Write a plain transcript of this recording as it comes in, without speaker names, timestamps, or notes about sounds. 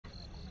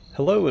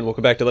Hello and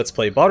welcome back to Let's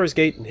Play Baldur's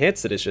Gate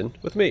Enhanced Edition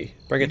with me,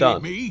 Bring It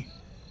Dawn.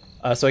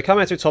 So a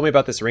commenter told me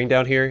about this ring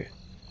down here.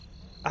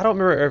 I don't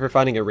remember ever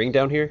finding a ring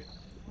down here,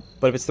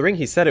 but if it's the ring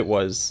he said it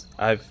was,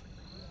 I've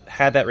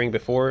had that ring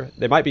before.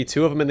 There might be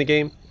two of them in the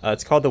game.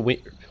 It's called the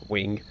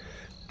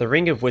the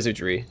Ring of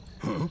Wizardry.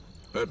 Huh?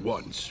 At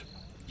once.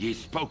 Ye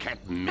spoke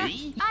at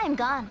me? I am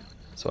gone.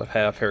 So I've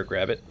had her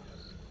grab it.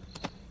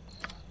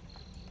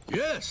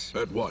 Yes,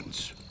 at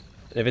once.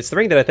 And if it's the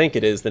ring that I think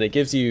it is, then it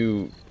gives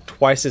you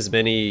twice as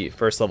many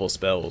first level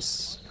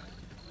spells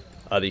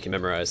that you can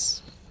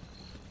memorize.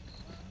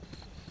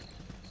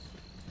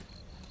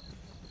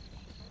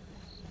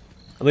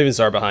 I'm leaving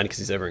Zar behind because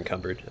he's over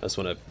encumbered. I just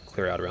want to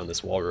clear out around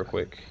this wall real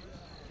quick.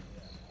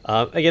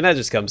 Again, that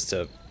just comes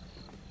to...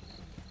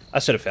 I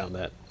should have found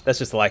that. That's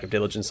just a lack of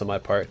diligence on my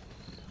part.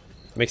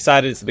 I'm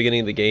excited, it's the beginning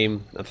of the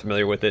game, I'm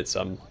familiar with it,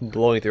 so I'm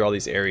blowing through all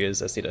these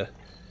areas. I just need to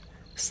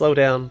slow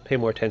down, pay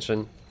more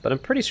attention. But I'm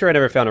pretty sure I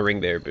never found a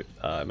ring there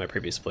in my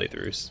previous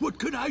playthroughs. What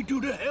can I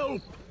do to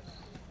help?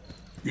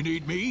 You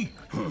need me?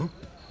 Huh?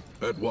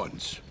 At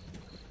once.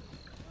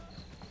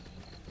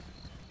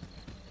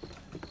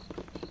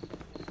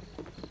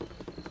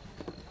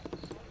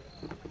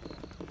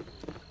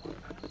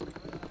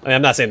 I mean,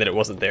 I'm not saying that it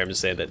wasn't there, I'm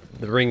just saying that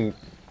the ring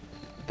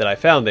that I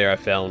found there, I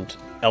found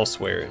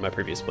elsewhere in my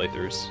previous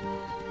playthroughs.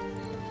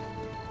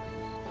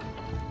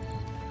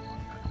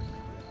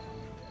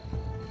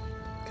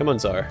 Come on,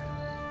 Zar.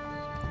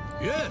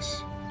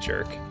 Yes.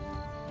 Jerk.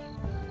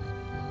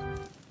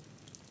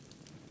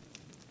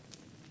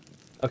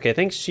 Okay, I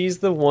think she's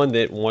the one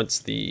that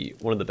wants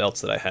one of the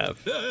belts that I have.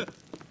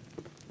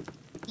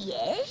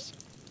 Yes?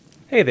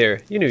 Hey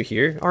there, you're new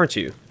here, aren't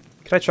you?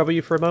 Can I trouble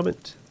you for a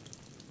moment?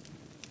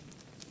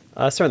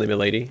 Certainly,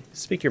 milady.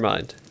 Speak your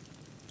mind.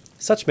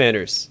 Such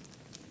manners.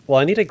 Well,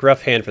 I need a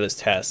gruff hand for this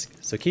task,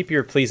 so keep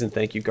your please and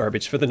thank you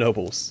garbage for the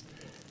nobles.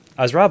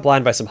 I was robbed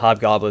blind by some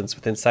hobgoblins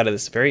within sight of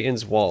this very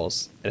inn's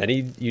walls, and I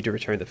need you to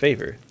return the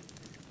favor.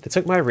 They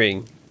took my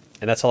ring,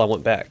 and that's all I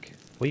want back.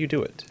 Will you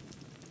do it?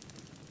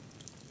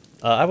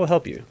 I will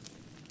help you.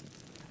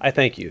 I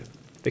thank you.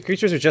 The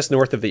creatures are just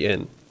north of the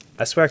inn.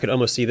 I swear I could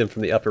almost see them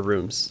from the upper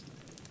rooms.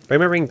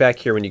 Bring my ring back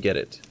here when you get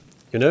it.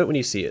 You'll know it when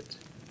you see it.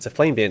 It's a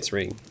flame dance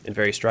ring, and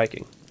very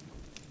striking.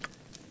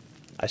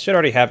 I should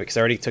already have it because I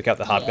already took out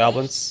the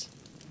hobgoblins.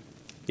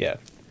 Yeah.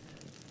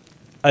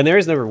 And there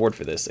is no reward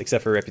for this,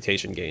 except for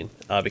reputation gain,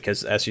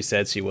 because as she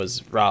said, she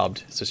was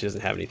robbed, so she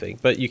doesn't have anything.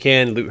 But you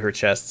can loot her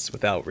chests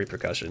without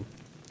repercussion.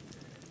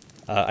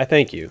 I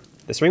thank you.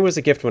 This ring was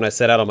a gift when I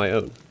set out on my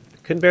own. I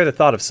couldn't bear the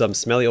thought of some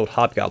smelly old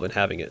hobgoblin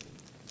having it.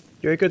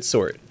 You're a good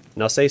sort,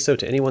 and I'll say so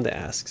to anyone that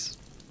asks.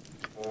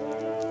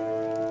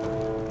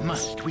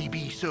 Must we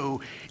be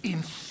so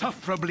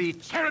insufferably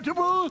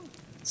charitable?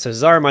 So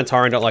Zara and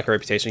Montaran don't like our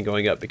reputation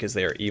going up because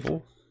they are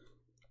evil.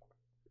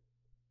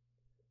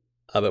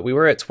 But we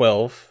were at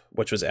 12,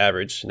 which was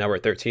average. Now we're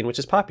at 13, which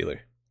is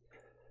popular.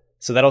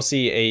 So that'll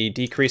see a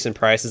decrease in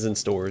prices in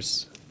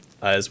stores,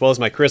 as well as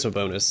my charisma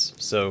bonus.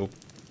 So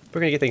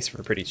we're going to get things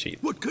for pretty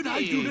cheap. What can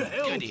I do to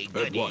help?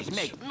 At once.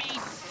 Make me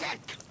sick.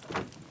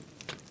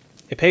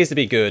 It pays to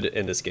be good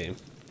in this game.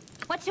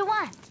 What you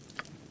want?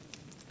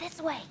 This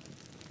way.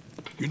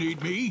 You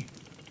need me?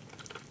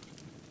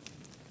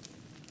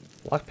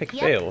 Lockpick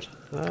Yep.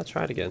 failed.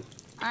 Try it again.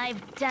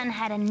 I've done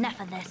had enough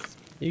of this.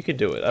 You can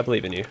do it. I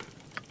believe in you.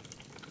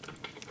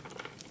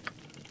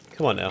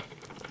 Come on now.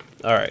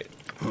 Alright.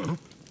 Huh?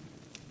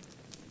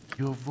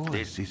 Your voice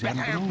This is better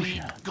be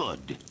ambrosia.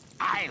 good.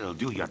 I'll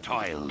do your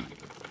toil.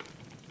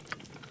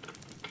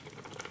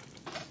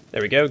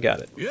 There we go.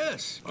 Got it.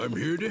 Yes, I'm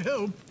here to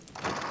help.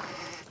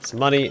 Some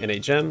money and a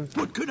gem.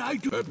 What can I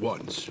do? At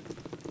once.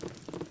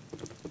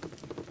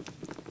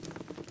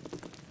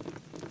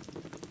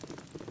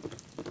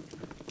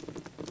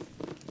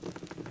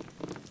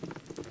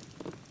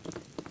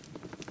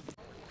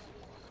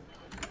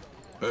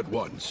 At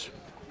once.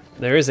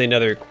 There is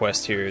another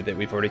quest here that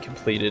we've already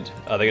completed.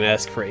 They're going to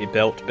ask for a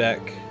belt back.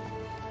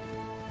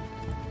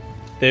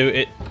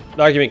 The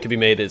argument could be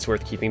made that it's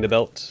worth keeping the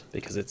belt,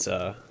 because it's,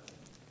 I'm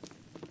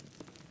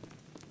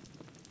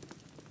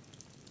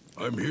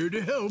here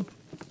to help.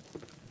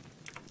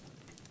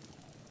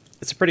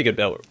 it's a pretty good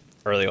belt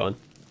early on.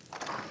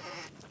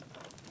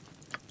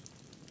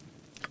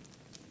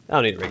 I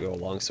don't need a regular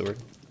longsword.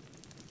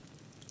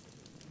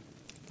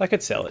 I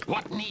could sell it.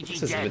 What need What's ye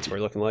his get? inventory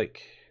looking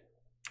like?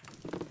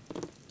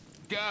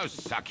 Go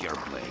suck your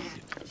blade.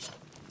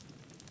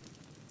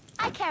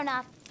 I care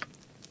not.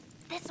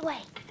 This way.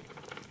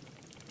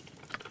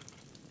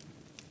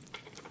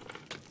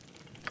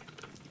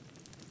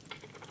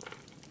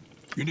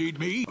 You need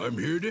me? I'm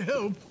here to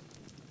help.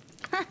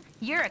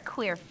 You're a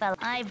queer fellow.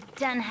 I've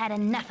done had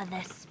enough of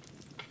this.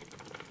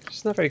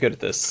 She's not very good at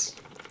this.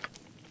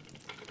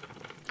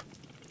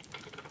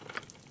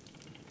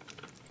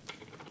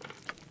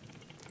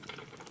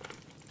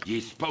 Ye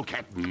spoke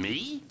at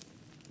me?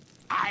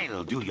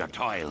 I'll do your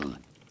toil.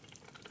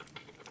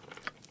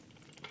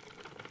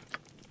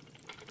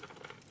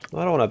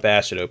 Well, I don't want to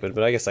bash it open,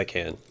 but I guess I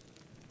can.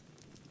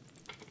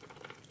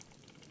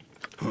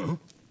 Huh?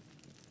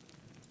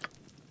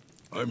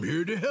 I'm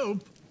here to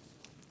help.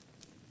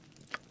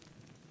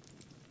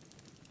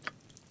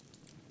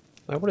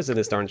 What is in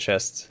this darn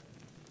chest?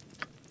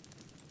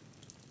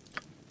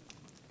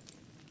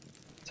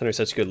 It's under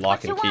such good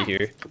lock and key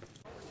here.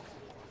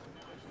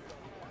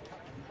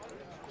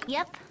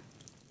 Yep.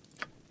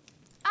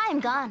 I'm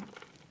gone.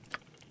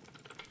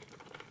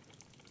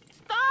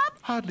 Stop!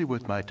 Hardly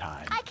worth my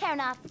time. I care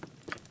not.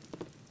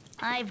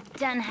 I've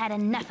done had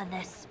enough of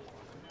this.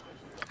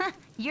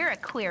 You're a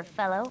queer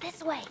fellow.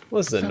 This way.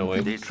 Well, this is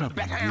annoying. This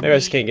better Maybe I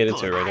just can't get be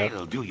into it good. right now.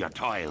 I'll do your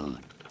toil.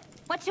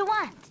 What you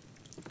want?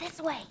 This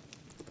way.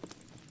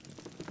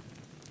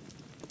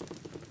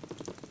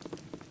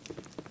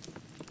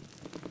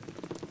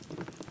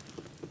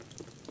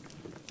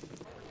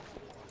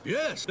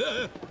 Yes.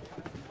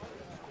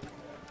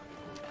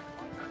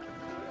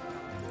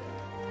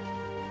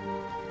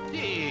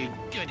 You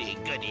goody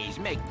goodies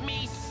make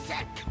me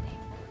sick.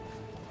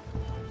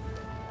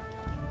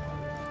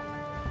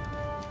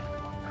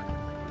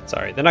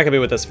 Sorry, they're not gonna be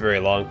with us for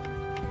very long.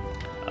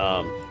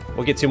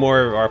 We'll get 2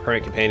 more of our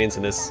permanent companions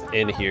in this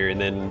inn here,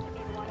 and then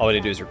all we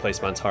need to do is replace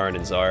Montaran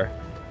and Czar.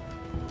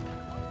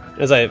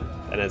 As I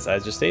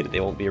just stated,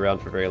 they won't be around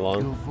for very Your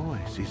long.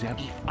 voice is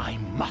If I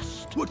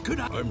must. What could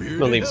I'm here I'm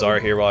gonna leave to Czar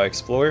help. here while I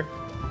explore.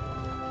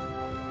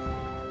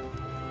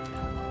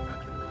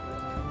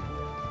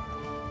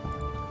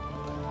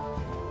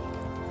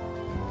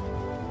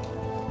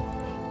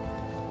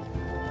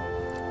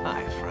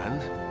 Hi,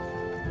 friend.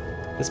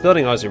 This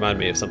building always reminded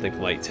me of something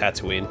from like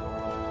Tatooine.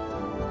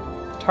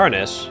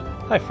 Tarnesh,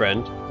 hi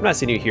friend. I've not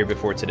seen you here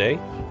before today.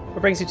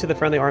 What brings you to the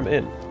Friendly Arm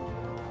Inn?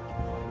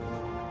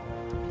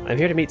 I'm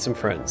here to meet some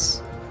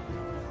friends.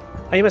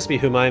 Oh, you must be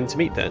whom I am to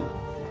meet then.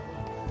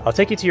 I'll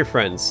take you to your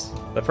friends,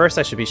 but first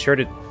I should be sure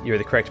you're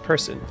the correct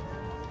person.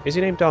 Is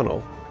your name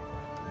Donald?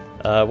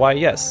 Why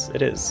yes,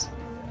 it is.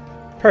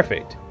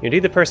 Perfect. You're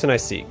indeed the person I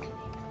seek.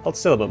 Hold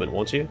still a moment,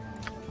 won't you?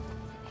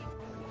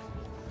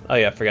 Oh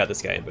yeah, I forgot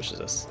this guy ambushes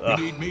us. You Ugh.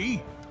 need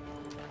me?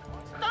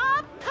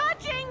 Stop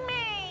touching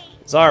me!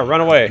 Czar,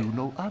 run away! Do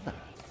no other.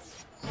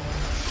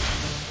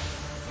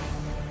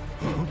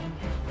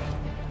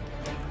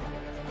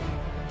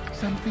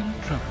 Something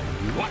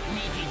troubling you? What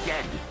need he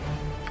dead?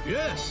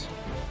 Yes.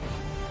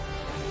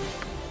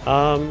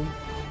 Your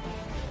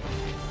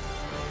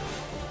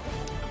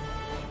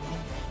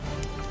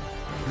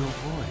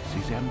voice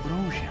is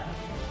ambrosia.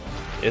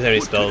 Is there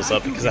any spells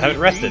up because I haven't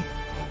rested?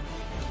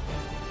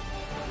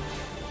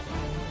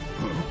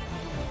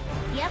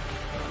 Yep.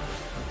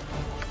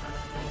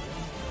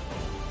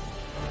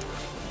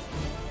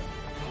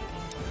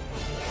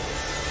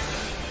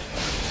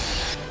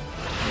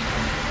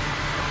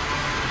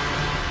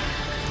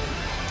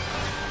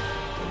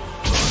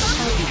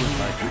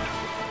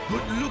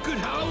 But look at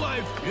how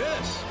I've...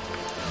 Yes.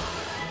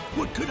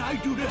 What could I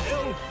do to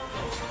help?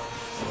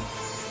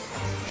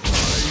 I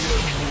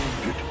am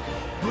wounded.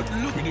 But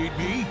look, you need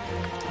me?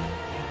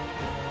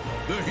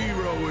 The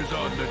hero is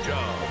on the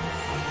job.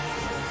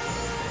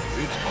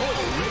 It's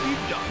already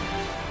done.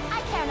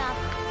 I care not.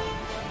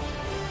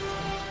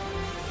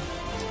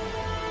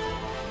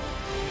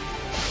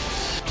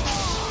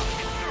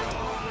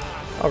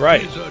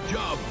 Alright. It's a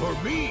job for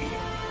me.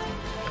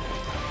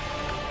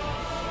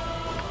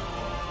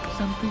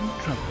 Something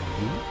troubling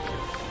you?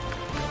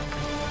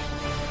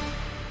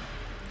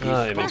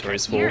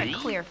 Inventory's full. You're a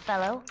queer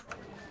fellow.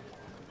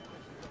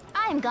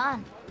 I'm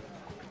gone.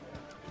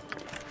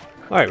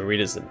 Alright, we'll read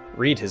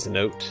his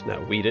note,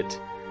 not weed it.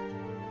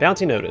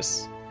 Bounty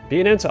notice. Be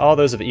it known to all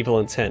those of evil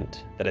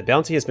intent that a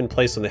bounty has been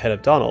placed on the head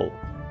of Donald,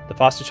 the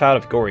foster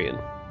child of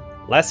Gorion.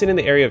 Last seen in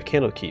the area of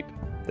Candlekeep,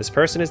 this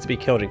person is to be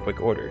killed in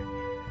quick order.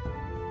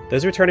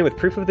 Those returning with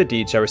proof of the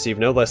deed shall receive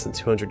no less than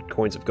 200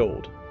 coins of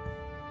gold.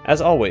 As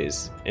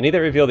always, any that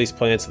reveal these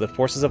plans to the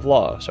forces of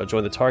law shall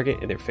join the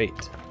target in their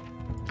fate.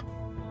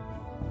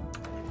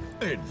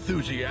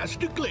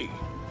 Enthusiastically.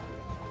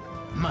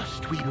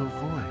 Must we? Your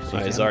voice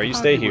Alright, is Czar, you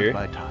stay hardly worth here.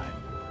 my time.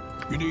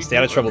 You need Stay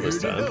out of me? trouble I'm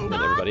this here to time, help.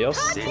 and everybody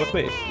else, come with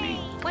me.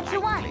 What you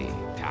want?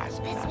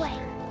 Task This way.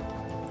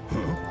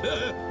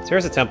 So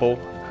here's a temple.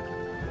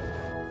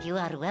 You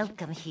are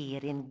welcome here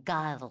in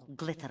Garl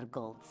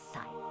Glittergold's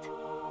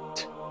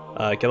sight.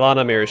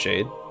 Gilana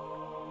Mirashade.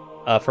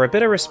 For a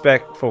bit of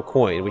respectful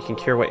coin, we can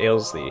cure what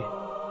ails thee,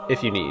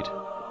 if you need.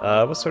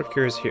 What sort of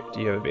cures here do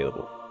you have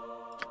available?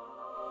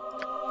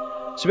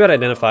 Should be able to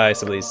identify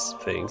some of these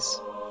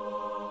things.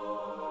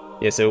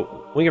 Yeah,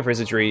 so Wing of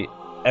Wizardry,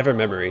 Ever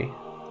Memory.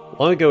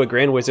 Long ago, a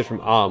grand wizard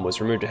from Am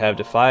was rumored to have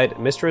defied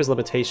Mystra's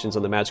limitations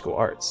on the magical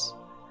arts.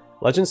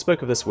 Legend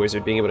spoke of this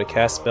wizard being able to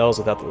cast spells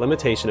without the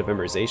limitation of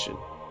memorization.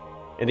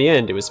 In the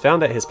end, it was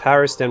found that his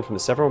powers stemmed from the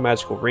several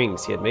magical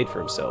rings he had made for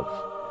himself.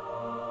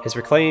 His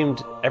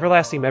reclaimed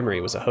everlasting memory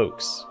was a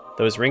hoax,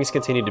 though his rings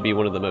continued to be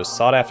one of the most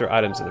sought-after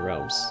items in the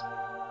realms.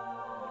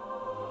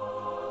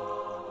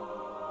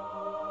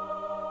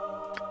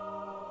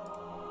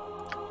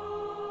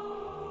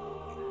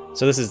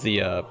 So this is the,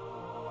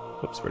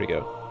 whoops, where'd it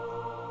go?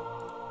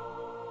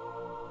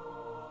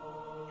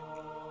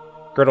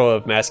 girdle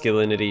of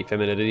masculinity,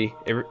 femininity.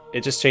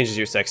 It just changes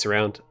your sex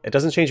around. It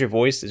doesn't change your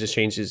voice, it just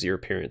changes your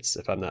appearance,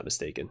 if I'm not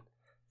mistaken.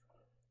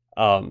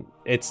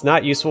 It's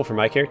not useful for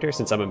my character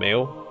since I'm a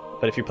male,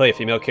 but if you play a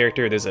female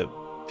character, there's a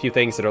few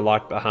things that are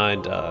locked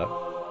behind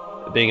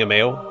being a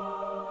male,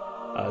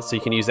 so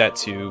you can use that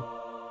to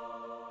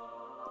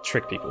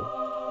trick people,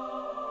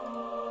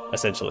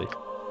 essentially.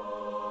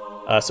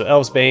 So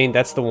Elves Bane,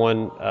 that's the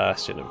one.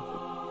 Shouldn't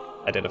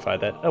have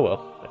identified that. Oh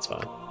well, that's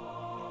fine.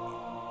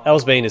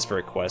 Elves Bane is for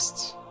a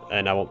quest,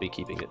 and I won't be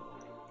keeping it.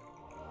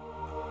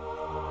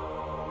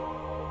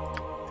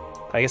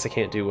 I guess I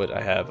can't do what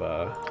I have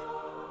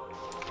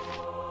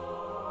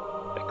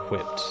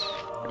equipped.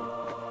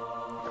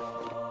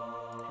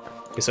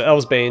 Okay, so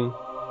Elves Bane,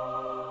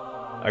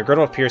 a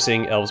girdle of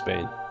piercing, Elves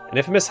Bane. An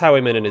infamous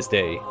highwayman in his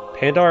day,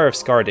 Pandar of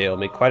Scardale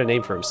made quite a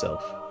name for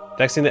himself,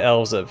 vexing the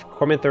elves of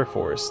Corminther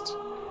Forest.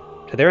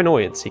 To their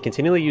annoyance, he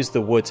continually used the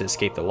wood to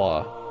escape the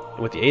law,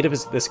 and with the aid of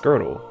this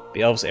girdle,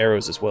 the elves'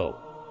 arrows as well.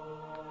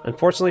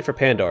 Unfortunately for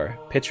Pandar,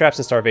 pit traps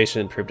and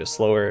starvation proved a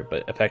slower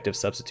but effective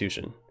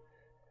substitution.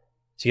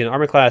 So you get an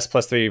armor class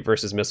 +3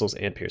 versus missiles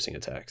and piercing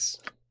attacks.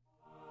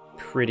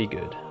 Pretty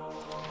good.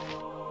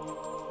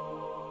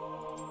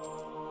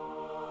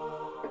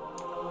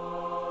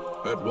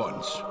 At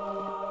once.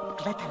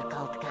 Glitter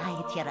gold,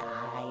 guide your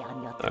eye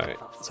on your Alright,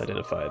 troubles. let's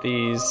identify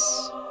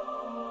these.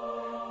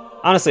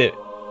 Honestly,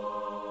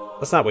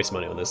 let's not waste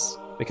money on this,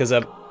 because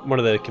one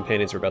of the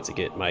companions we're about to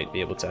get might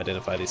be able to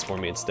identify these for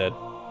me instead.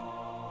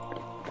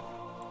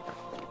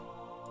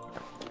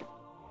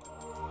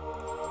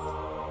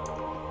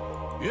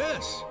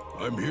 Yes,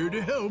 I'm here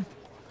to help.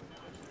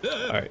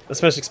 Alright,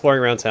 let's finish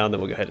exploring around town, then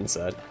we'll go ahead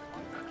inside.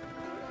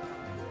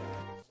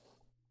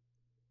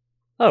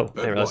 Oh, I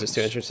didn't realize there's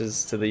two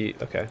entrances to the...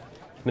 Okay.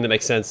 I mean, that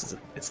makes sense.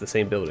 It's the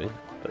same building.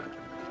 But...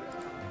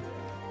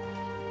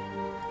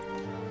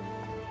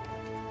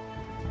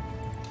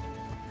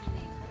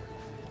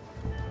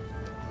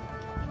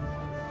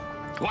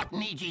 What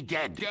need ye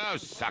dead? Go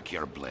suck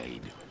your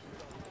blade.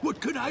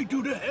 What can I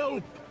do to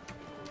help?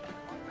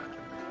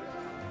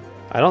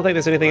 I don't think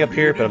there's anything up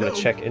here, but I'm going to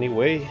check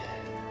anyway.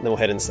 And then we'll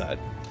head inside.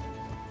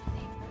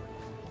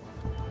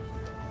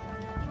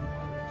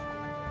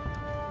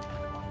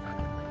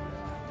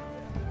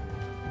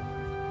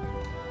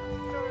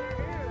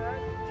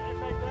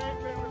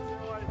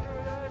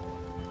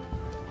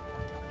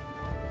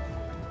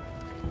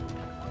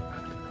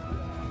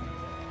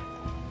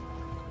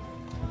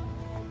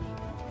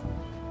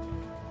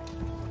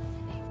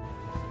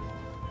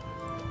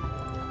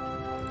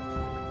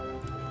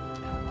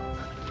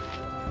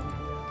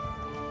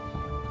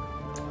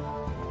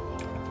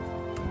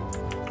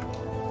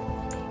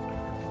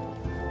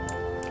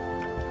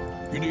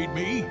 You need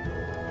me?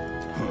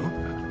 Huh?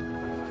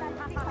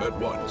 At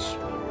once.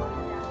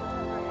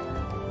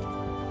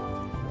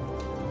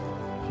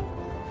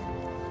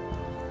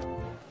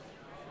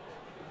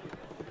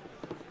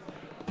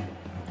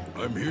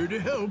 I'm here to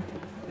help.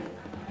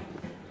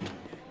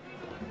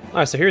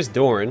 Alright, so here's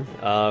Dorn.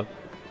 We'll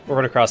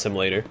run across him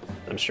later,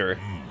 I'm sure.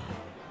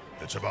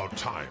 It's about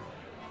time.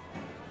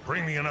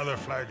 Bring me another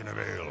flagon of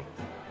ale.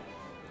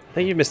 I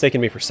think you've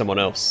mistaken me for someone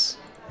else.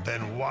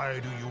 Then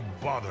why do you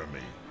bother me?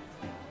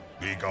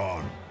 Be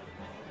gone.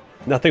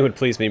 Nothing would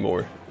please me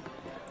more.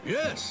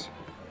 Yes.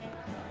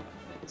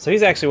 So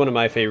he's actually one of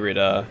my favorite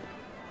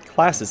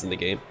classes in the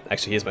game.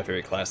 Actually, he is my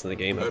favorite class in the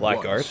game, a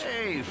Blackguard.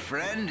 Hey,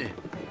 friend.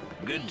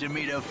 Good to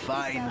meet a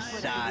fine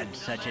sod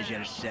such as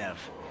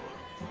yourself.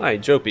 Hi,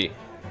 Jopie.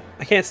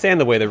 I can't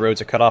stand the way the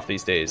roads are cut off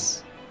these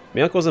days.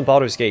 My uncle's in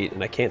Baldur's Gate,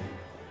 and I can't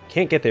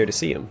get there to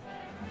see him.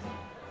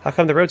 How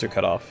come the roads are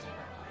cut off?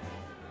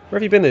 Where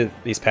have you been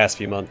these past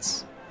few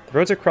months? The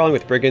roads are crawling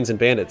with brigands and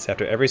bandits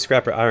after every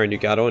scrap of iron you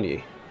got on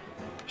ye.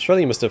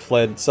 Surely you must have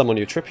fled some on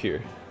your trip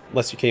here.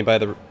 Unless you came by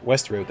the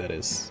west road, that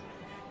is.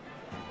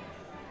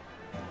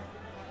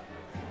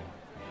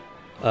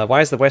 Why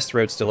is the west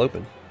road still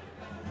open?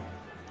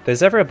 If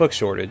there's ever a book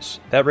shortage,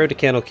 that road to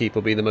Candlekeep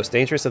will be the most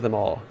dangerous of them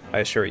all, I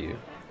assure you.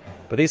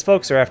 But these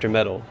folks are after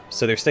metal,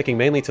 so they're sticking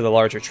mainly to the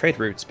larger trade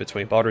routes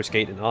between Baldur's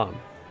Gate and Om.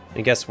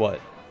 And guess what?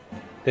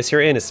 This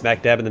here inn is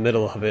smack dab in the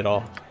middle of it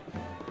all.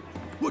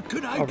 What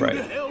can I do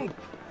to help?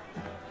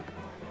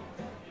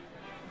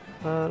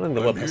 I don't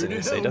know what has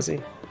anything to say, does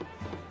he?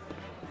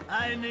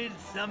 I need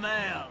some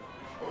ale.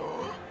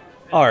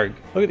 Arg,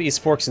 look at these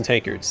forks and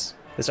tankards.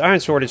 This iron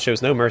shortage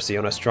shows no mercy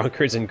on us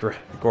drunkards and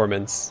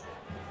gourmands.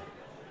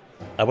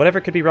 Whatever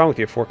could be wrong with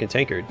your fork and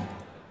tankard?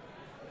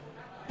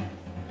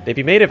 They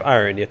be made of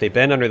iron, yet they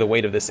bend under the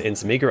weight of this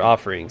inn's meager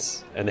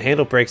offerings, and the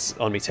handle breaks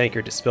on me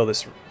tankard to spill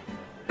this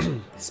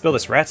spill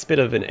this rat spit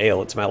of an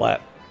ale into my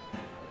lap.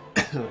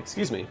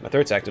 Excuse me, my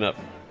throat's acting up.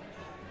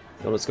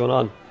 Don't know what's going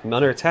on. I'm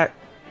under attack.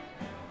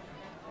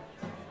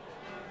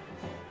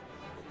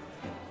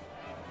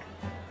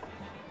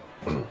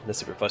 That's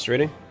super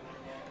frustrating.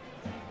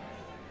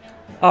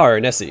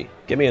 Nessie,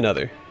 get me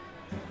another.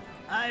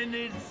 I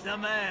need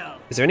some ale.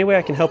 Is there any way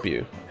I can help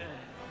you?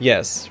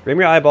 Yes, ram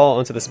your eyeball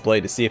onto this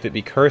blade to see if it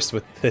be cursed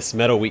with this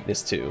metal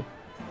weakness too.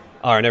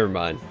 Never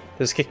mind.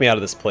 Just kick me out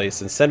of this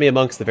place and send me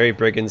amongst the very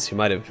brigands who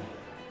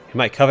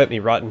might covet me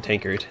rotten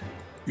tankard.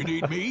 You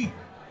need me?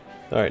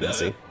 Alright,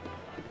 Nessie.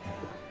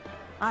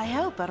 I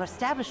hope our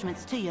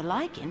establishment's to your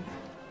liking.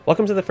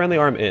 Welcome to the Friendly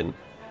Arm Inn.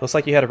 Looks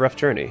like you had a rough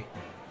journey.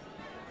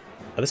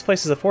 This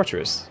place is a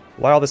fortress.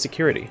 Why all the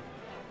security?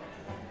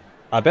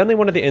 Bentley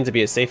wanted the inn to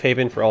be a safe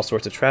haven for all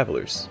sorts of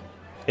travelers.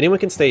 Anyone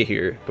can stay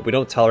here, but we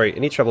don't tolerate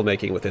any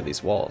troublemaking within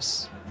these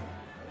walls.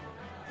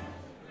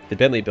 Did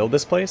Bentley build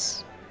this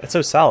place? It's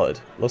so solid.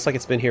 Looks like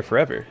it's been here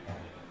forever.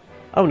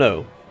 Oh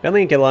no,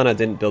 Bentley and Galana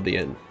didn't build the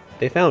inn.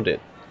 They found it.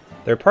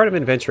 They're part of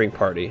an adventuring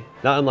party,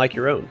 not unlike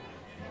your own.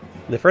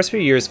 In the first few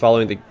years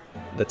following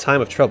the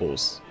time of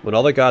troubles, when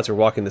all the gods were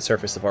walking the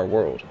surface of our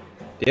world,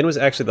 the inn was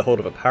actually the hold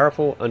of a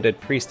powerful, undead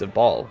priest of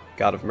Baal,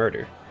 god of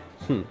murder.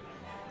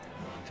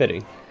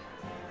 Fitting.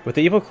 With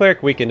the evil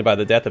cleric weakened by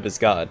the death of his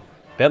god,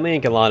 Bentley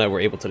and Galana were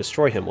able to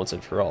destroy him once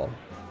and for all,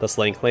 thus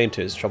laying claim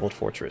to his troubled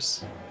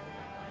fortress.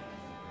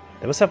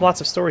 They must have lots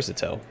of stories to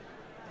tell.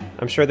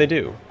 I'm sure they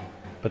do.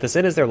 But this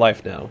inn is their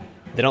life now.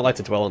 They don't like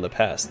to dwell on the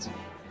past.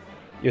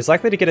 You're as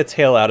likely to get a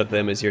tale out of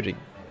them as you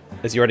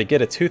are to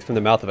get a tooth from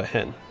the mouth of a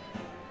hen.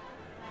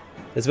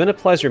 It's been a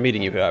pleasure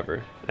meeting you,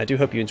 however. I do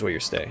hope you enjoy your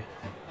stay.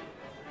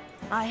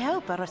 I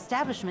hope our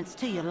establishment's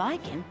to your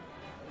liking.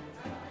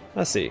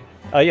 I see.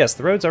 Yes,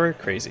 the roads are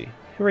crazy.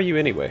 Who are you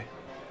anyway?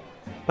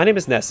 My name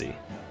is Nessie.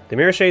 The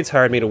Mirror Shades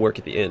hired me to work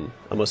at the inn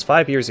almost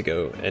 5 years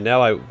ago, and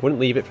now I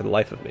wouldn't leave it for the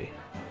life of me.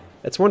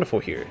 It's wonderful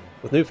here,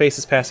 with new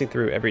faces passing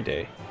through every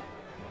day.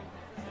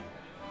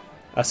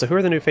 So who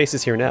are the new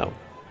faces here now?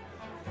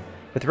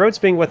 With the roads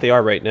being what they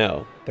are right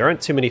now, there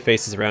aren't too many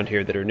faces around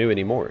here that are new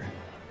anymore.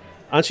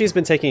 Anshi has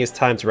been taking his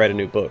time to write a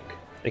new book,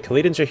 and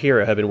Khalid and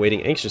Jahira have been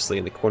waiting anxiously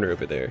in the corner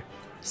over there,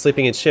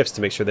 sleeping in shifts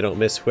to make sure they don't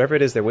miss whoever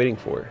it is they're waiting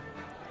for.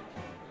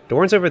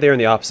 Dorn's over there in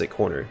the opposite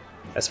corner,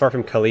 as far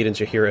from Khalid and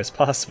Jahira as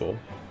possible.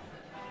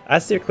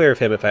 I'd steer clear of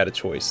him if I had a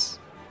choice.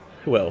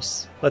 Who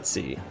else? Let's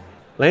see.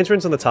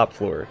 Landrin's on the top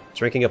floor,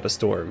 drinking up a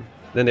storm.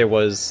 Then there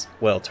was,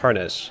 well,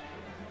 Tarnesh.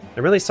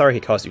 I'm really sorry he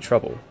caused you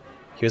trouble.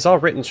 He was all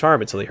written charm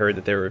until he heard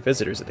that there were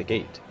visitors at the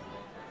gate.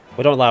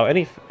 We don't allow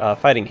any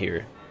fighting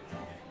here.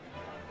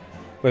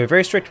 We have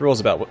very strict rules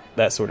about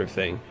that sort of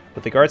thing,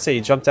 but the guards say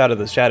he jumped out of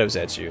the shadows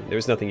at you. There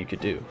was nothing you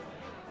could do.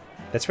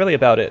 That's really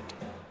about it.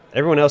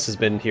 Everyone else has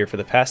been here for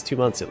the past 2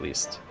 months at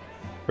least.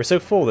 We're so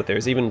full that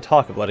there's even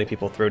talk of letting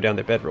people throw down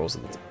their bedrolls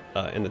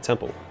in the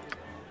temple.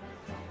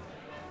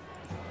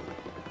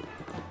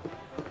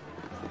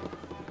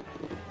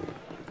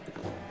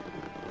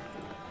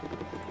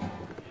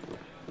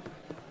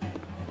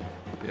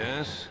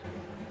 Yes?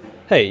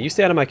 Hey, you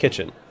stay out of my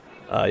kitchen.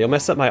 You'll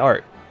mess up my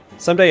art.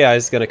 Someday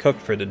I's gonna cook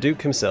for the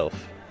Duke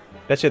himself.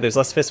 Betcha there's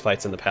less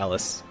fistfights in the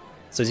palace,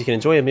 so you can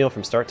enjoy a meal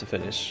from start to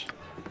finish.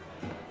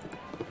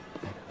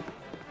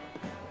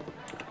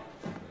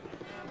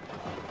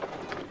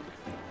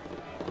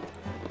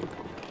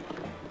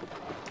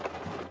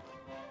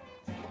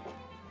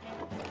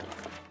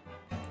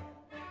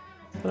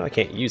 Well, I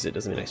can't use it,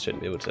 doesn't mean I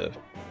shouldn't be able to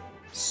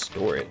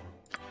store it.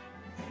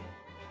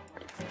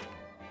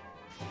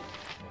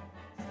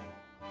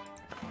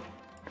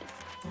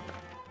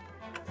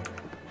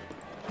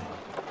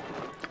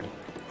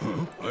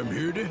 I'm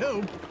here to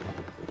help.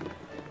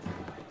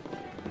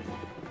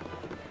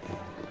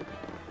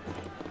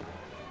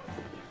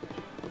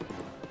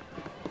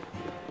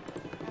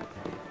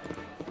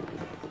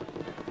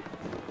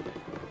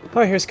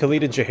 Oh, here's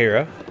Khalid and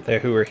Jahira, there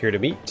who we're here to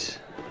meet.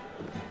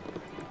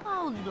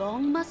 How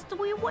long must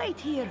we wait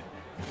here?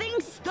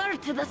 Things stir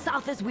to the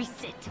south as we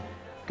sit.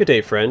 Good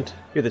day, friend.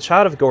 You're the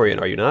child of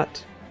Gorion, are you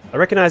not? I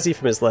recognize you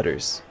from his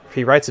letters, for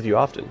he writes of you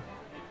often.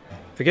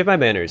 Forgive my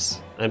manners.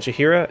 I'm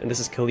Jahira, and this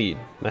is Khalid,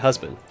 my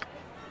husband.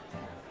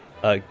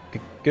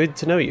 Good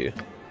to know you.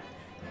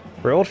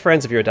 We're old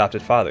friends of your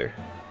adopted father.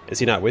 Is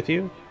he not with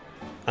you?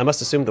 I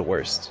must assume the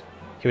worst.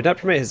 He would not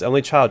permit his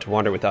only child to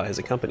wander without his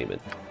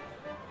accompaniment.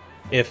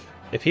 If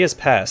he has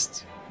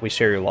passed, we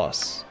share your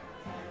loss.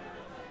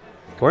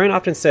 Gorion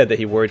often said that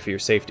he worried for your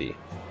safety,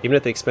 even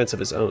at the expense of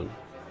his own.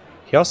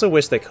 He also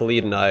wished that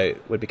Khalid and I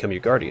would become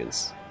your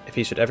guardians, if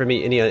he should ever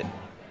meet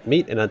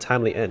an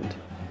untimely end.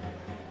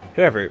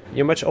 However,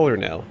 you're much older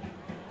now,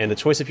 and the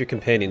choice of your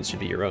companions should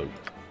be your own.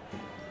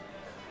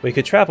 We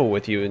could travel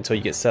with you until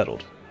you get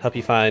settled, help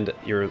you find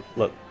your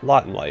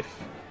lot in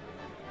life.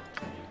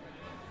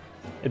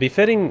 It'd be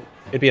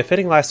a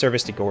fitting last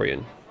service to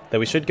Gorion, though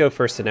we should go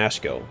first to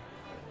Nashkel.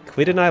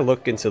 Khalid and I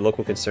look into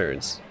local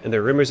concerns, and there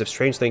are rumors of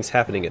strange things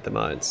happening at the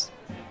mines.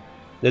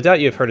 No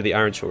doubt you have heard of the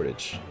iron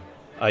shortage.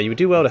 You would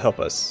do well to help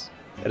us.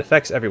 It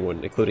affects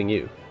everyone, including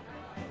you.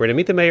 We're to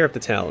meet the mayor of the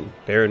town,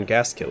 Baron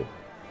Gaskill.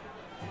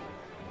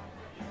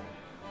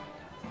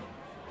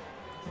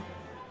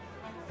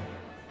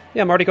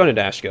 Yeah, I'm already going to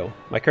Nashkel.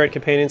 My current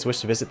companions wish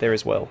to visit there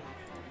as well.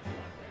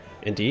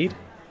 Indeed?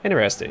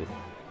 Interesting.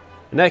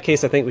 In that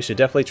case, I think we should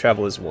definitely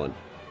travel as one.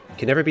 You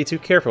can never be too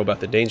careful about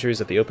the dangers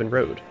of the open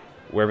road,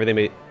 wherever they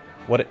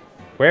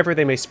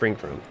may spring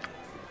from.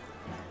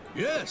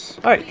 Yes.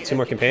 Alright, 2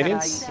 more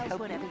companions.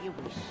 Whatever you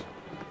wish.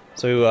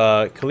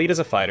 So, Khalid is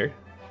a fighter.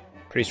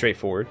 Pretty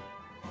straightforward.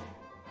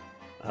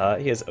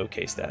 He has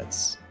okay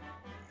stats.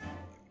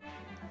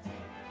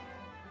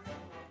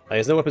 He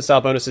has no weapon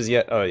style bonuses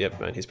yet. Oh,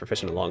 yep, man, he's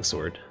proficient in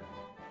longsword.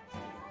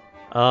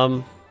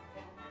 You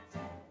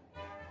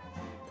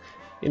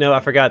know, I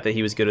forgot that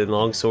he was good in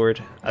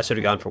longsword. I should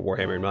have gone for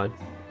Warhammer in mine.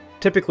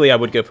 Typically, I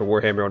would go for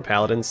Warhammer on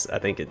paladins. I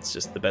think it's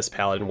just the best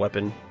paladin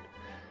weapon.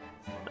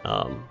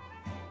 I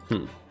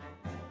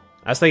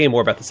was thinking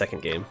more about the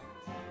second game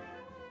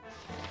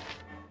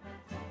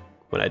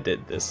when I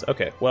did this.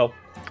 Okay, well,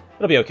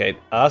 it'll be okay.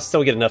 I'll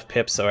still get enough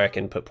pips so I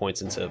can put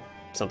points into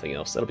something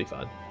else. That'll be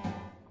fine.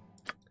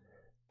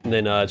 And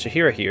then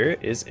Jaheira here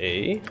is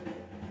a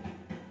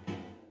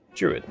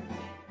druid.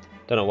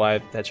 Don't know why I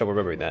had trouble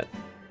remembering that.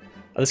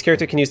 This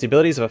character can use the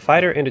abilities of a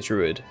fighter and a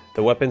druid.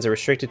 The weapons are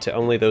restricted to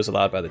only those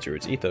allowed by the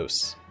druid's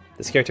ethos.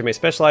 This character may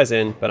specialize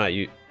in,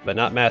 but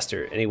not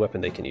master, any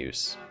weapon they can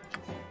use.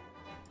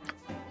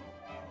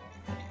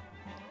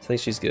 I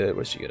think she's good.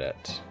 What's she good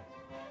at?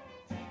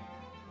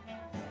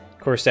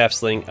 Quarterstaff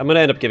sling. I'm going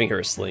to end up giving her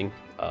a sling.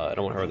 I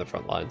don't want her on the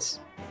front lines.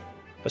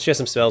 But she has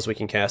some spells we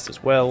can cast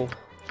as well.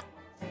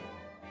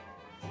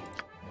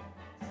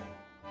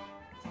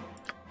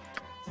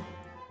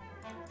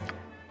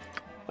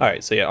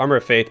 Alright, so yeah, Armor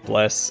of Faith,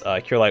 Bless,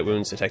 Cure Light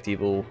Wounds, Detect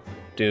Evil,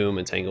 Doom,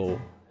 Entangle,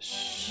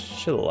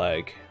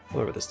 Shillag,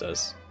 whatever this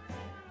does.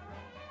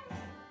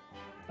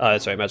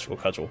 That's right, Magical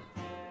Cudgel.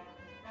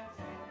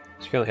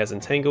 She currently has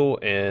Entangle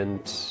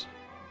and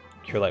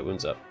Cure Light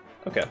Wounds up.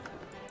 Okay.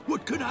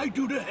 What can I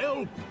do to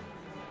help?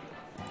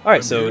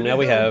 Alright, so now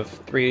we have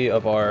 3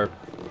 of our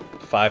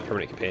 5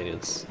 permanent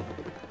companions.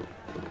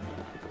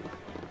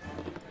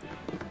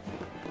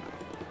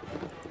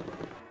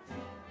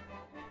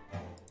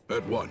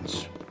 At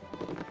once.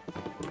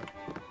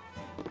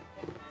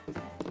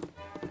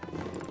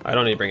 I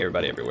don't need to bring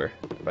everybody everywhere.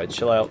 Right,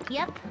 chill out.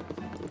 Yep.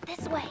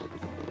 This way.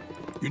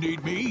 You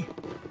need me?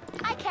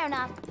 I care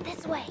not.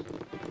 This way.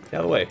 Get out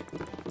of the way.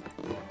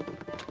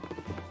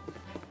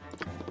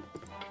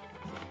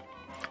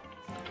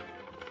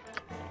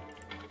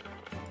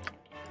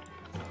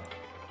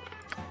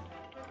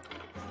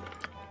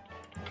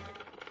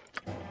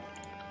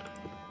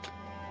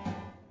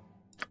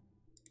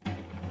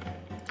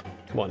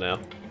 Come on now.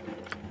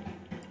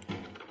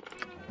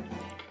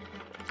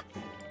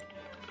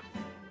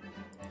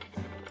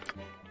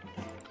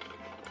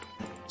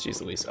 Jeez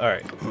Louise.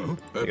 Alright.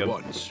 At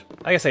once.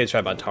 I guess I could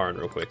try my Tarn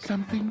real quick.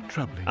 Something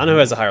troubling. I don't know who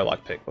has a higher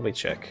lockpick. Let me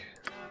check.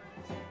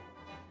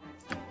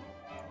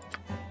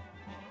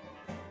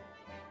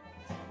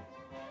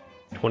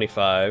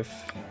 $25.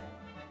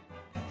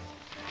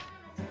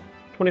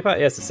 $25?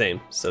 Yeah, it's the same.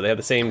 So they have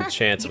the same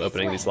chance of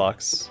opening these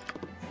locks.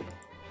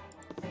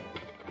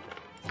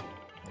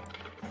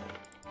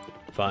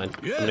 Fine.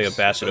 Yes, I'm gonna go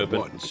bash it at open.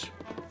 once.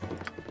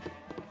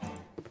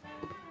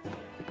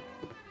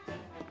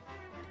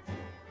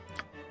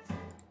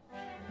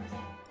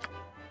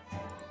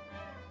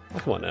 Oh,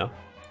 come on now.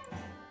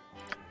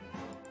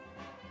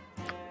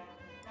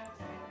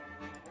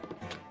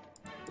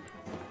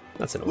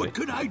 That's annoying. What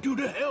can I do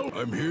to help?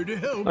 I'm here to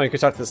help. Oh, you could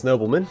talk to this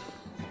nobleman.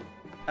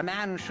 A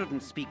man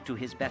shouldn't speak to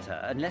his better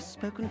unless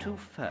spoken to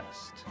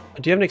first.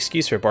 Do you have an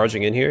excuse for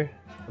barging in here?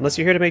 Unless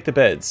you're here to make the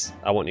beds,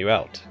 I want you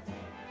out.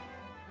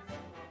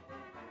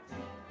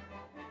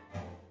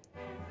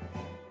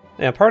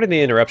 Now, pardon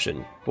the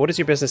interruption, but what is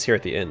your business here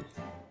at the inn?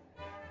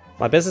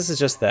 My business is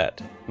just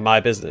that. My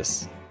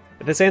business.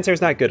 If this answer is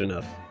not good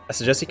enough, I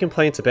suggest you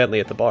complain to Bentley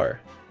at the bar.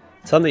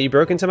 Tell him that you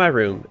broke into my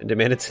room and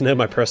demanded to know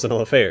my personal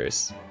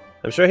affairs.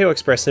 I'm sure he'll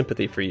express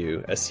sympathy for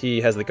you, as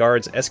he has the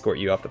guards escort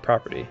you off the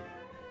property.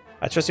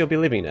 I trust you'll be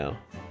leaving now.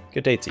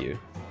 Good day to you.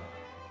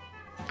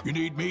 You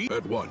need me?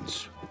 At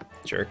once.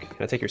 Jerk.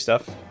 Can I take your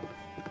stuff?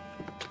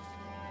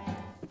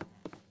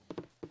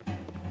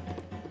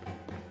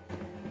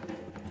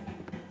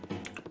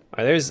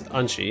 Alright, there's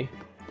Unchi.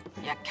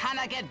 You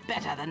cannot get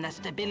better than the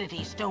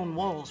stability stone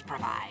walls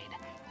provide.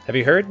 Have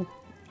you heard?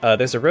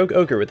 There's a rogue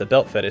ogre with a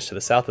belt fetish to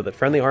the south of the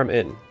Friendly Arm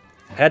Inn.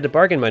 I had to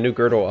bargain my new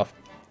girdle of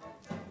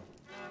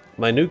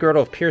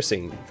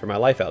piercing for my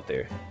life out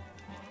there.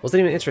 Wasn't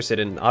even interested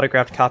in an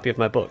autographed copy of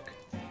my book.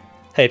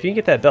 Hey, if you can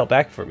get that belt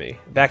back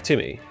to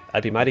me,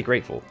 I'd be mighty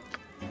grateful.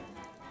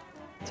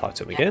 Talk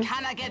to him again. You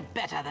cannot get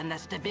better than the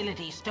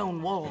stability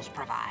stone walls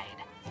provide.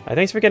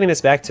 Thanks for getting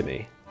this back to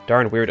me.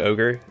 Darn weird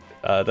ogre,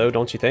 though,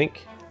 don't you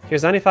think?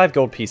 Here's 95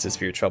 gold pieces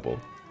for your trouble,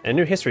 and a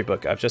new history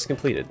book I've just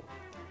completed.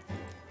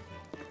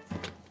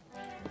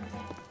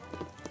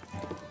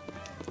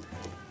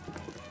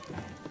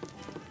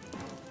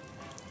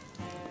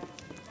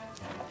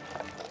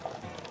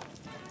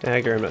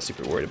 Dagger, I'm not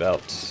super worried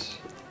about.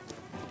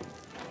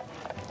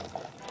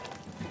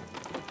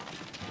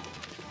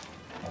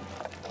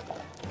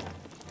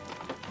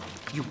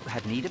 You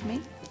had need of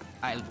me?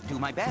 I'll do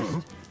my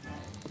best.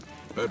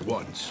 At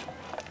once.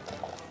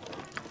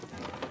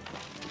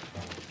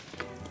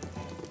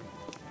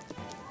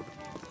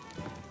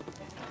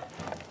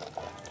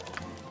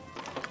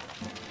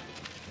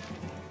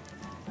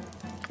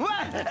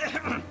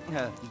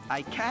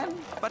 I can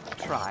but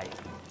try.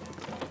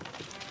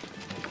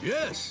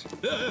 Yes.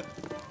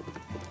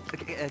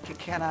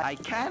 Can I? I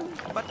can,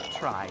 but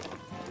try.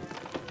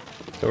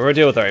 So we're gonna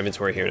deal with our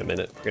inventory here in a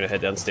minute. We're gonna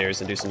head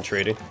downstairs and do some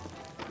trading.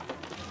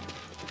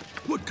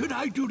 What could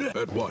I do to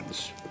at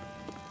once?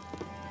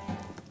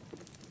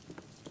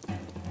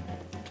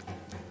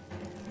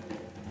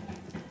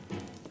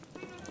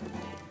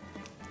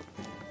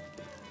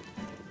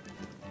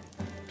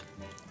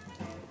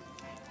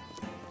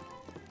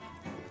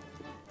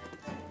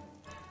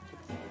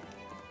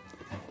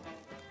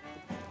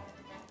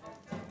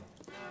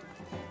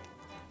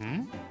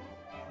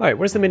 Alright,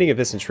 what is the meaning of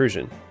this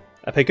intrusion?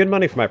 I pay good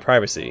money for my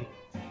privacy.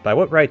 By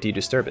what right do you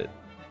disturb it?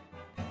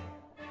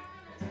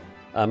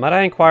 Might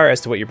I inquire as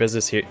to what your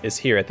business is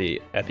here at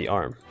the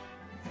Arm?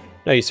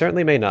 No, you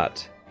certainly may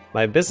not.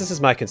 My business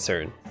is my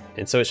concern,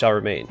 and so it shall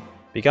remain.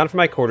 Be gone from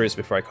my quarters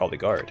before I call the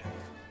guard.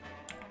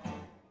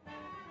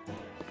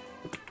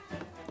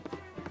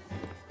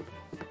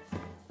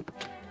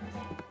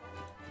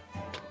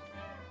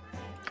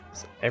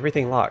 So,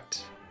 everything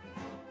locked.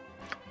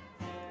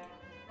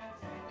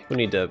 People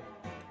need to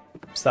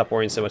stop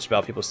worrying so much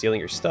about people stealing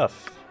your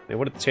stuff. I mean,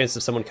 what are the chances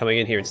of someone coming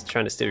in here and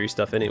trying to steal your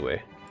stuff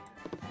anyway?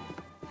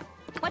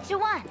 What you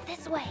want?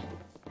 This way.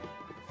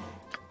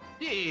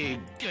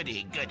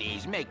 Goody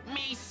goodies make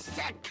me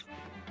sick.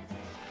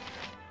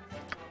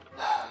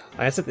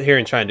 I sit here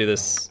and try and do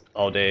this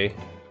all day,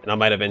 and I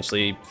might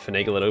eventually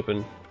finagle it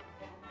open.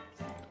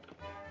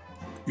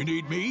 You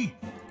need me?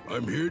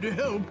 I'm here to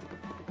help.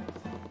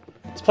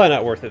 It's probably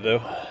not worth it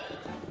though.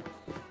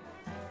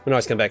 We can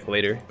always come back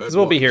later, because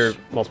we'll be here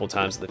multiple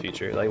times in the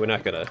future. Like, we're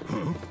not gonna...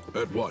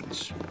 At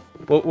once.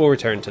 We'll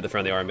return to the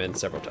front of the Arm Inn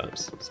several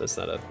times, so it's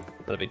not a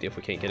big deal if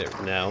we can't get it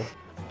now.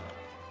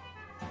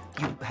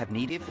 You have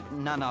need if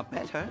none are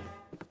better.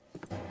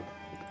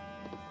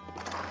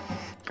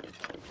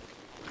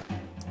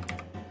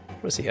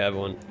 What does he have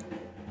one?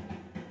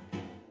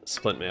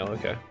 Splint mail,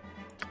 okay.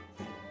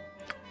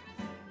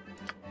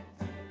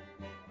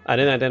 I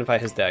didn't identify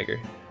his dagger.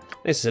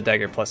 This is a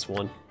dagger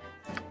 +1.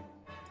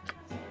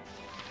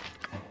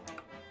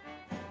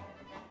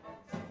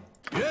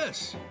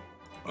 Yes,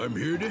 I'm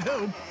here to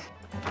help.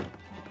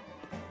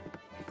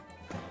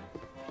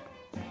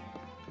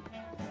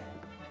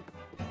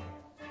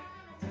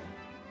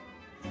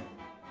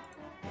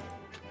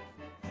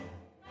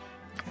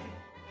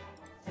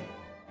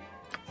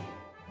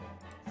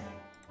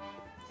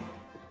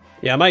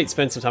 Yeah, I might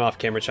spend some time off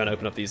camera trying to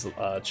open up these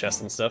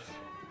chests and stuff.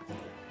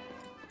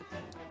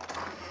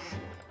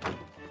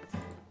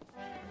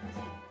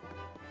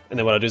 And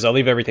then what I'll do is I'll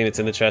leave everything that's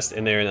in the chest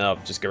in there, and then I'll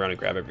just go around and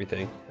grab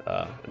everything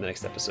in the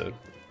next episode.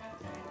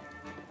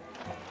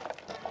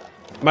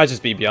 It might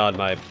just be beyond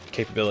my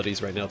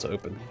capabilities right now to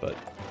open, but...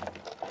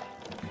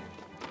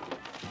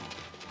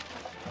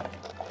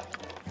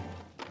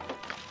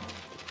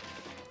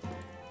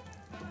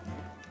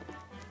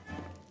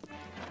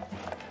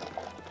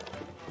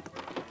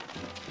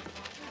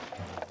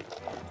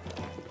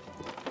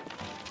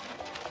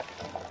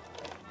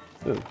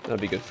 Ooh,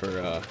 that'd be good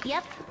for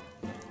Yep.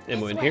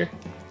 ammo in here.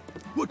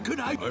 What could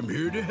I? I'm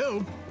here to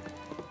help.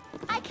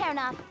 I care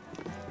not.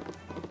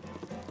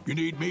 You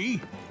need me?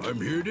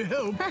 I'm here to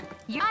help. I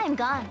am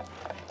gone.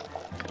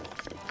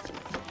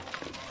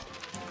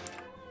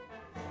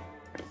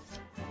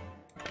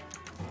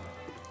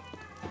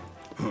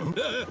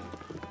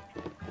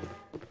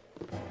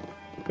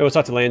 We'll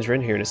talk to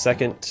Landrin here in a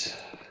second,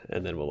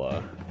 and then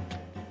we'll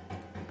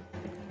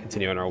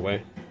continue on our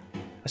way.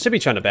 I should be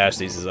trying to bash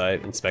these as I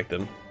inspect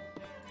them.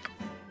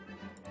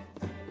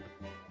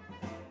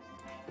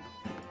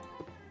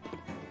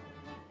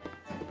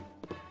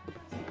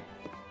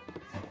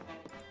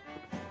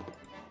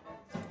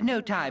 No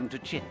time to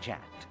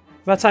chit-chat.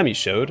 About time you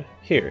showed.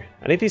 Here,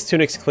 I need these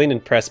tunics cleaned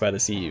and pressed by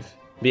this eve.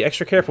 Be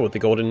extra careful with the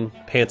golden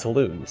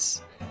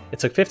pantaloons. It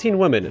took 15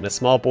 women and a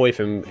small boy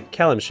from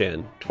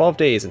Kalimshan 12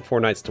 days and 4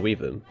 nights to weave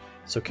them,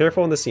 so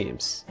careful on the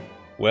seams.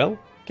 Well,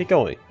 get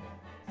going.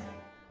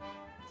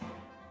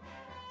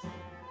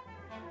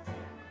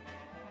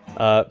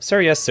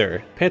 Sir, yes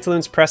sir.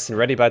 Pantaloons pressed and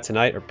ready by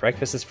tonight or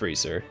breakfast is free,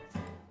 sir.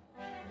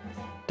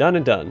 Done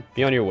and done.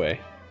 Be on your way.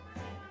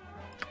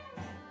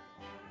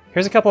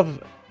 Here's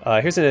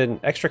here's an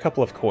extra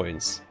couple of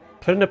coins.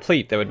 Put in a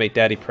pleat that would make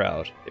Daddy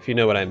proud, if you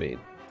know what I mean.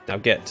 Now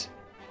get.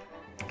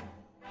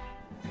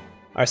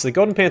 Alright, so the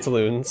golden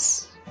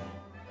pantaloons.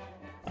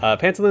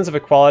 Pantaloons of a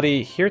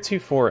quality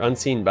heretofore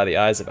unseen by the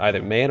eyes of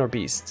either man or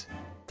beast.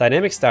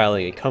 Dynamic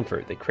styling and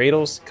comfort that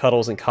cradles,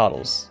 cuddles, and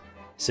coddles.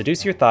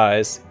 Seduce your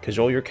thighs,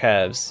 cajole your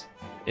calves.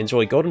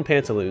 Enjoy golden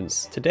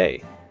pantaloons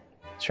today.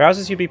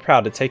 Trousers you'd be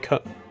proud to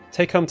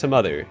take home to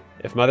mother,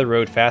 if mother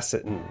rode fast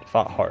and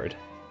fought hard.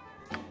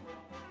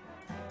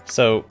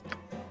 So,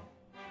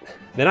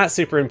 they're not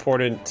super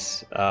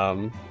important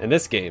in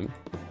this game,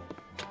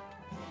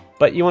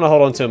 but you want to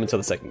hold on to them until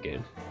the second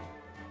game.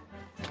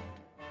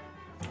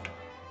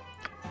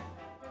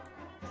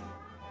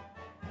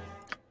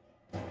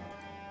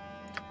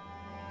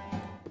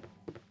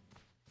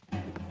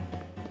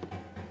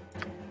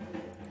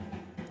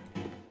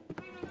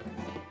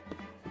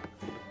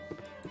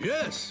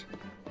 Yes,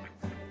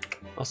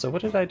 Also,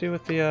 what did I do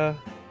with the,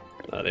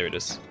 Oh, there it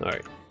is.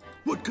 Alright.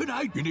 What could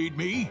I... You need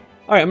me?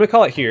 Alright, I'm gonna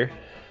call it here.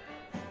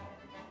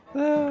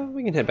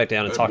 We can head back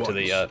down and talk to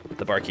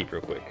the barkeep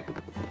real quick.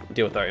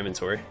 Deal with our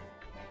inventory.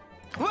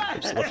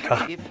 Just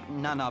If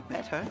none are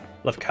better.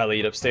 Left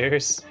Khalid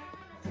upstairs.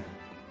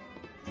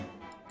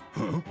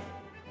 Huh?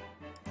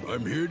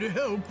 I'm here to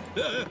help.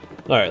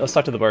 Alright, let's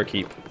talk to the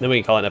barkeep. Then we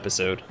can call it an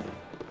episode.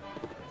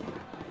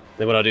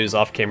 Then what I'll do is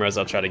off camera is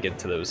I'll try to get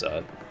to those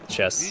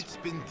chests. It's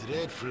been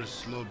dreadful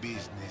slow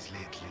business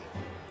lately.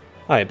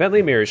 Hi,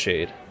 Bentley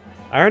Mirrorshade.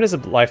 Iron is the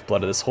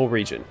lifeblood of this whole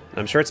region.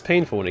 I'm sure it's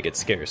painful when it gets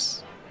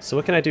scarce. So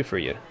what can I do for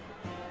you?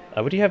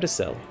 What do you have to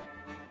sell?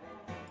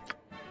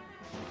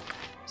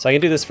 So I can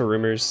do this for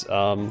rumors.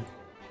 Let's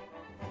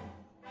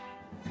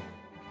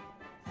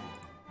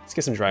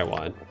get some dry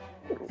wine.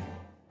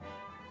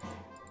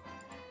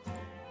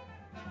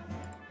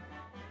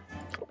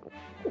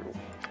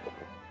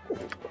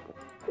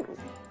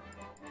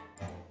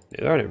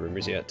 Yeah, there are no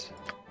rumors yet.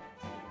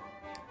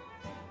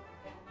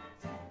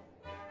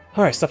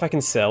 Alright, stuff I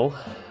can sell.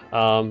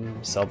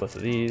 Sell both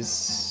of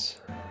these.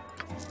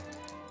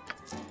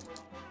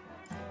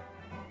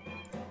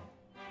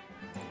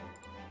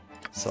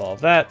 Sell all of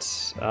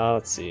that.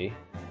 Let's see.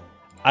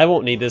 I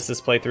won't need this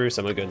playthrough,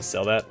 so I'm gonna go ahead and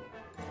sell that.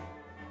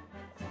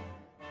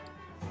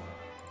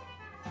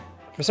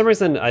 For some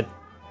reason, I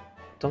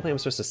don't think I'm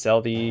supposed to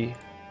sell the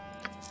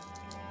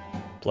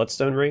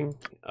Bloodstone ring.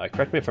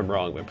 Correct me if I'm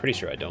wrong, but I'm pretty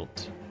sure I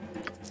don't.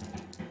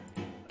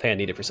 I think I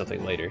need it for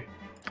something later.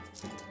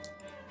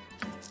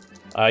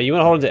 You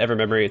want to hold on to Ever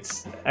Memory.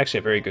 It's actually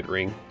a very good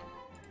ring.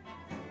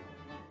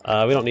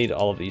 We don't need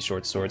all of these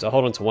short swords. I'll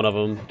hold on to one of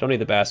them. Don't need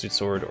the Bastard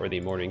Sword or the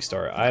Morning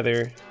Star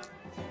either.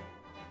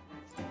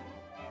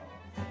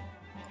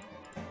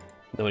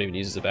 No one even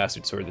uses a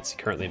Bastard Sword that's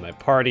currently in my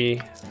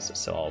party, so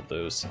sell all of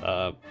those.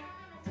 I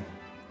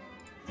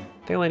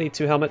think I only need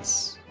 2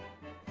 helmets.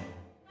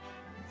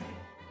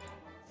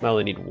 I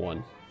only need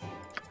 1.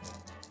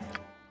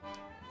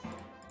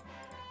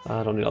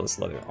 I don't need all this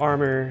leather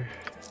armor.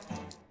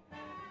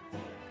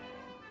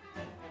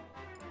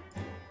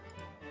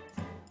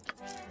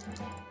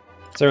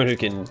 So everyone who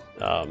can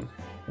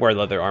wear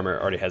leather armor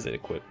already has it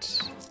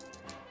equipped.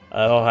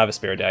 I'll have a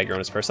spare dagger on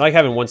his person. I like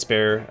having 1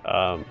 spare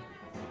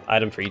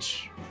item for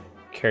each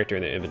character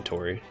in the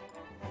inventory.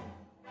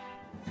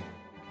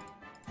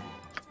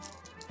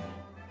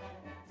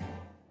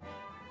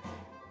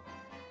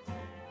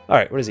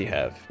 Alright, what does he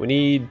have? We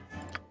need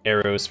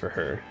arrows for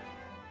her.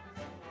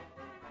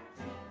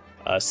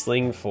 A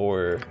sling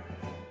for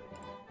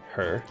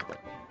her.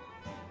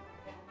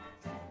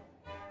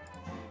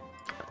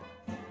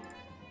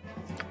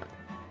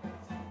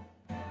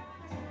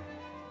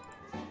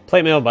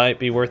 Plate mail might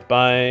be worth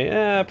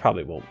buying.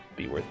 Probably won't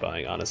be worth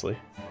buying, honestly.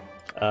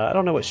 I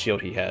don't know what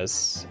shield he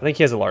has. I think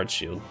he has a large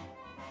shield.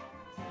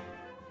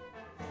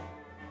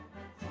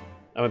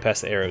 I went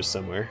past the arrows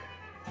somewhere.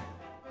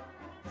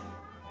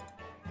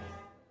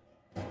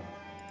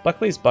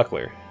 Buckley's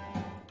Buckler.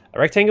 A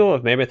rectangle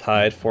of mammoth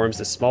hide forms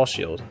this small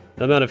shield.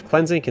 No amount of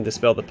cleansing can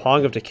dispel the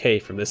pong of decay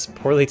from this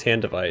poorly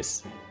tanned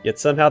device. Yet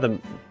somehow the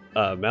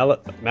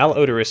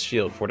malodorous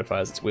shield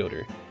fortifies its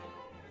wielder.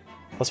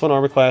 +1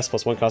 armor class,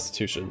 +1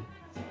 constitution.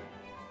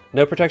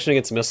 No protection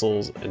against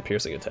missiles and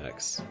piercing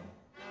attacks.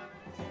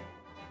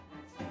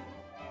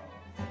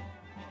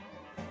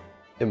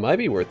 It might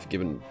be worth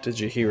giving to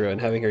Jaheira and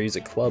having her use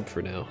a club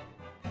for now.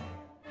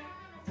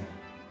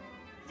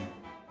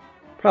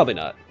 Probably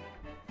not.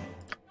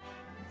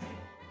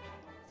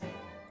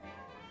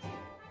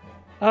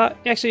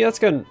 Actually, let's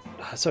go.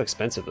 It's so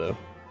expensive, though.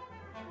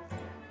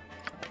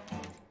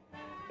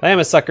 I am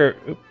a sucker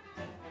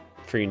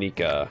for unique,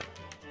 for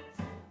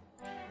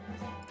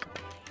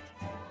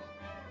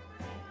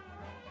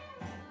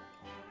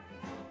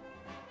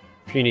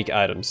unique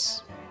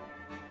items.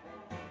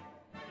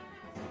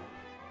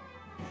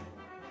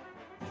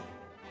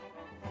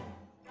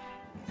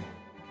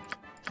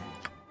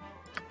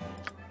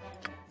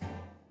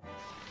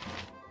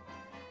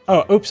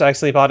 Oh, oops, I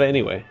actually bought it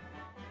anyway.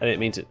 I didn't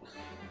mean to.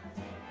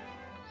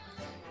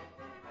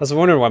 I was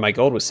wondering why my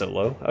gold was so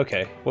low.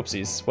 Okay,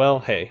 whoopsies. Well,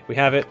 hey, we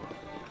have it.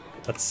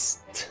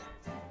 Let's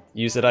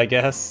use it, I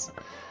guess.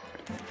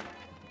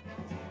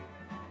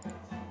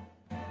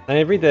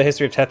 I read the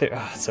history of Tether.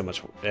 Ah, so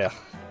much. Yeah,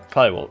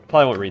 probably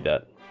won't read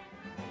that.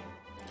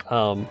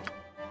 So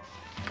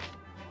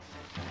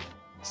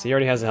he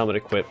already has a helmet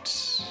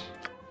equipped.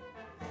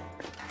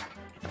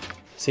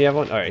 Does he have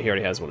one? All right, he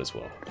already has one as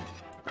well.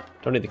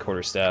 Don't need the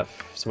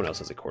quarterstaff. Someone else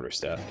has a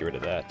quarterstaff. Get rid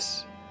of that.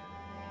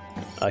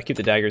 Keep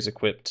the daggers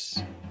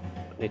equipped.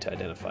 I need to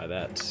identify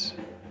that.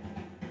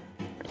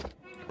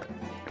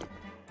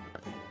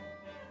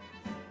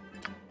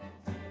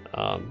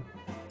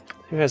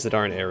 Who has the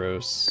darn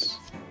arrows?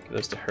 Give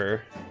those to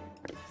her.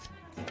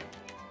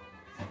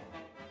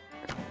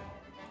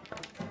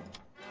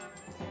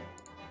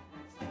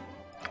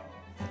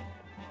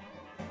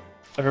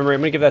 I remember, I'm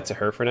gonna give that to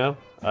her for now.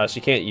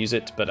 She can't use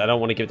it, but I don't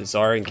want to give it to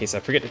Zara in case I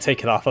forget to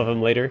take it off of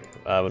him later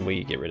when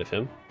we get rid of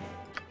him.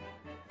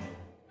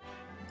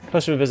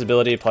 Potion of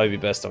invisibility would probably be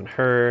best on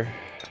her.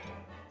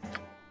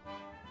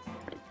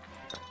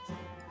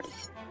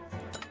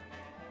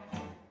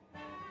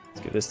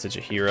 Let's give this to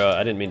Jaheira.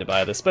 I didn't mean to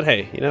buy this, but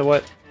hey, you know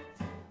what?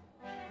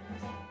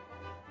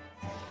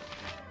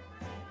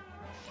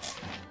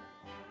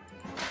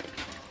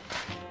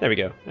 There we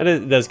go. And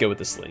it does go with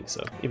the sling,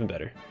 so even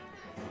better.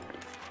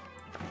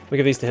 We'll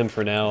give these to him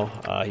for now.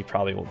 He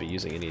probably won't be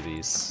using any of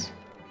these.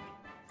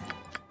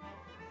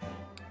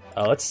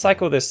 Let's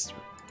cycle this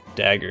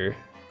dagger.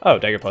 Oh,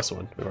 dagger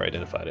 +1. We've already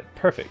identified it.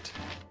 Perfect.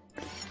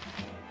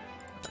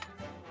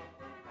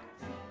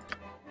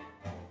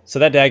 So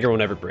that dagger will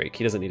never break.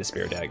 He doesn't need a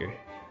spare dagger.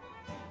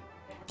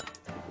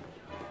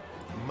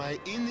 My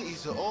inn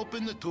is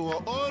open to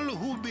all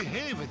who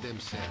behave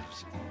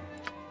themselves.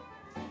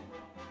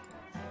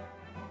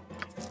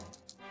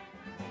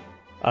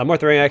 More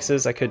throwing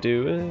axes I could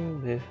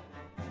do. Yeah.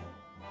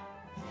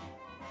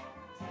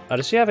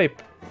 Does she have a...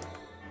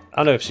 I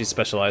don't know if she's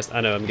specialized.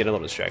 I know, I'm getting a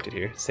little distracted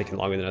here. It's taking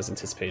longer than I was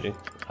anticipating.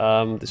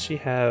 Does she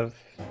have...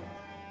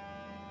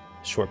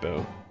 short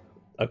bow?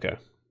 Okay.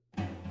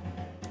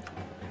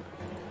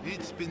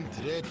 It's been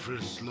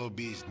dreadful slow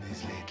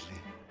business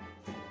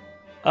lately.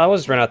 We'll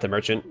just run out the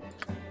merchant.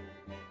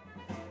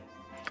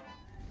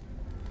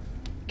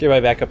 Get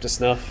right back up to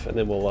snuff, and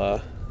then we'll,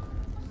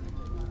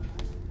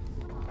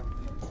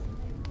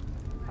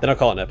 then I'll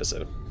call it an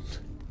episode.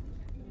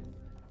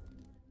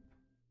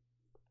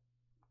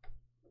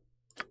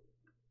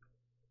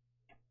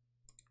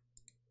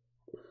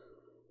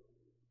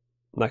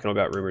 I'm not gonna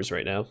know about rumors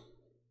right now.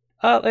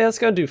 Yeah, let's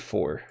go and do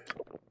 4.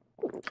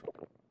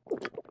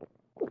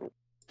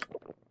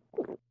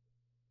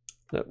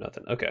 Nope,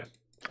 nothing. Okay.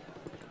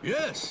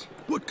 Yes.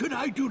 What can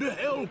I do to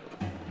help? Alright,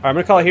 I'm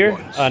gonna call it here.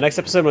 Next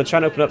episode, I'm gonna try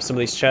and open up some of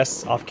these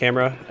chests off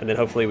camera, and then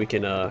hopefully we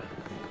can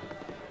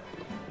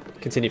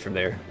continue from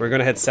there. We're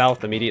gonna head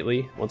south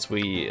immediately once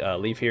we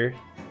leave here,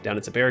 down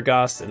into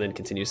Baragos, and then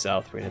continue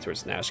south. We're gonna head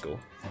towards Nashkel,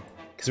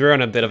 because we're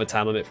on a bit of a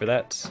time limit for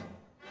that.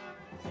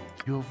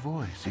 Your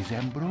voice is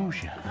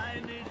ambrosia.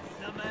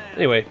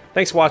 Anyway,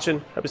 thanks for watching.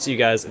 Hope to see you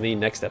guys in the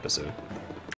next episode.